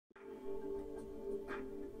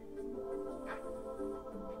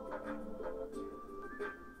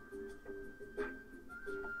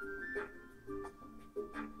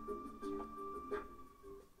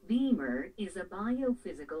BEMER is a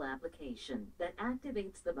biophysical application that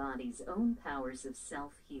activates the body's own powers of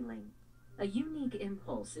self-healing. A unique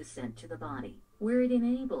impulse is sent to the body, where it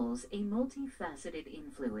enables a multifaceted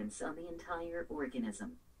influence on the entire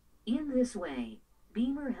organism. In this way,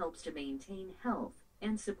 BEMER helps to maintain health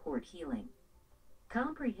and support healing.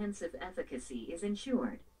 Comprehensive efficacy is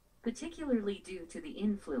ensured, particularly due to the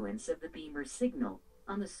influence of the BEMER signal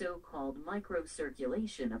on the so-called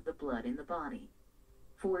microcirculation of the blood in the body.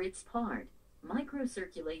 For its part,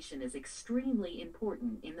 microcirculation is extremely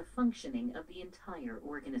important in the functioning of the entire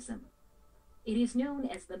organism. It is known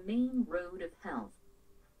as the main road of health.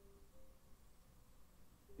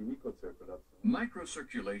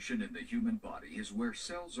 Microcirculation in the human body is where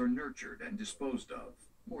cells are nurtured and disposed of,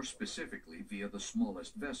 more specifically via the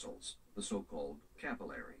smallest vessels, the so-called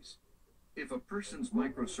capillaries. If a person's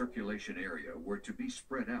microcirculation area were to be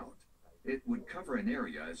spread out, it would cover an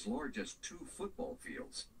area as large as 2 football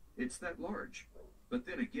fields. It's that large. But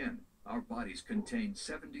then again, our bodies contain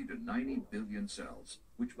 70 to 90 billion cells,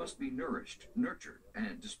 which must be nourished, nurtured,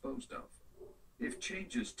 and disposed of. If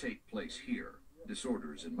changes take place here,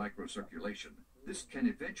 disorders in microcirculation, this can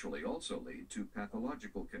eventually also lead to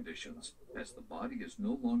pathological conditions, as the body is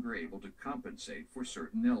no longer able to compensate for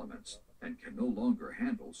certain elements and can no longer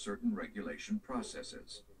handle certain regulation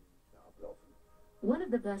processes. One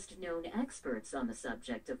of the best-known experts on the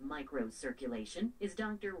subject of microcirculation is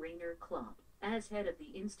Dr. Rainer Klopp. As head of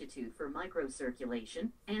the Institute for Microcirculation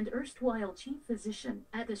and erstwhile chief physician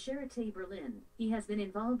at the Charité Berlin, he has been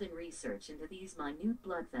involved in research into these minute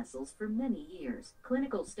blood vessels for many years.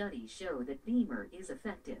 Clinical studies show that BEMER is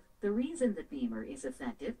effective. The reason that BEMER is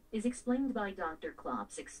effective is explained by Dr.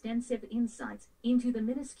 Klopp's extensive insights into the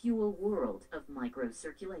minuscule world of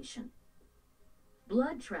microcirculation.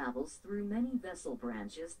 Blood travels through many vessel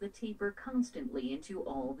branches that taper constantly into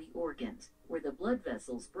all the organs, where the blood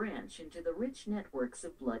vessels branch into the rich networks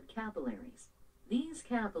of blood capillaries. These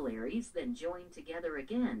capillaries then join together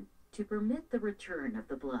again to permit the return of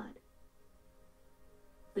the blood.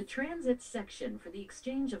 The transit section for the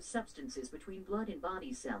exchange of substances between blood and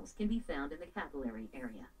body cells can be found in the capillary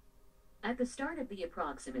area. At the start of the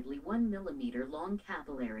approximately 1 millimeter long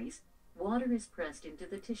capillaries, water is pressed into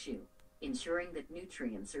the tissue, ensuring that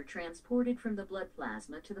nutrients are transported from the blood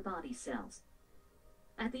plasma to the body cells.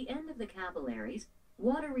 At the end of the capillaries,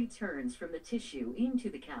 water returns from the tissue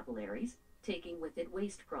into the capillaries, taking with it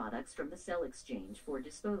waste products from the cell exchange for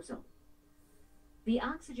disposal. The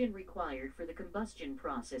oxygen required for the combustion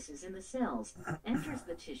processes in the cells enters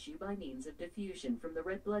the tissue by means of diffusion from the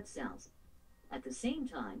red blood cells. At the same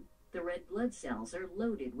time, the red blood cells are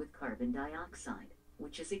loaded with carbon dioxide,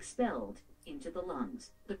 which is expelled into the lungs,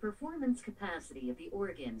 the performance capacity of the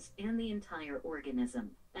organs and the entire organism.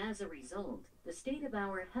 As a result, the state of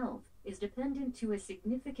our health is dependent to a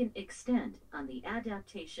significant extent on the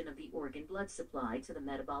adaptation of the organ blood supply to the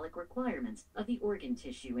metabolic requirements of the organ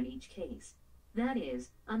tissue in each case. That is,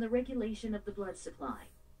 on the regulation of the blood supply.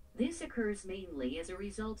 This occurs mainly as a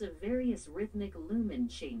result of various rhythmic lumen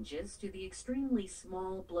changes to the extremely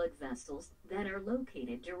small blood vessels that are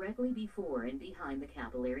located directly before and behind the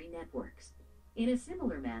capillary networks. In a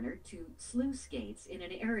similar manner to sluice gates in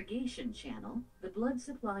an irrigation channel, the blood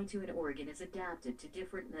supply to an organ is adapted to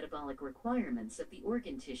different metabolic requirements of the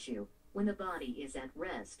organ tissue when the body is at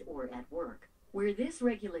rest or at work. Where this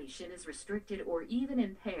regulation is restricted or even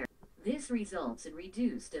impaired, this results in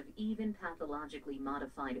reduced or even pathologically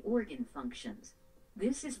modified organ functions.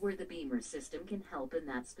 This is where the BEMER system can help in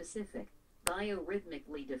that specific,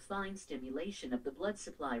 biorhythmically defined stimulation of the blood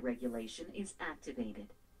supply regulation is activated.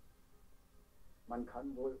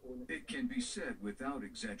 It can be said without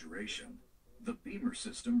exaggeration, the BEMER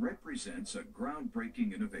system represents a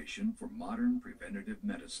groundbreaking innovation for modern preventative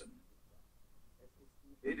medicine.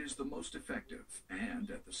 It is the most effective and,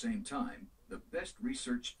 at the same time, the best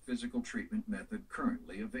researched physical treatment method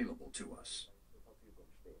currently available to us.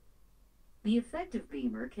 The effect of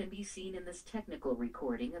BEMER can be seen in this technical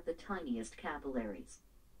recording of the tiniest capillaries.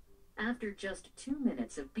 After just 2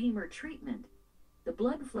 minutes of BEMER treatment, the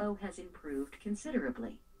blood flow has improved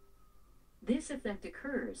considerably. This effect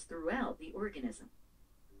occurs throughout the organism.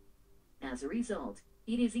 As a result,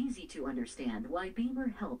 it is easy to understand why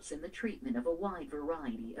BEMER helps in the treatment of a wide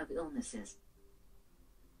variety of illnesses.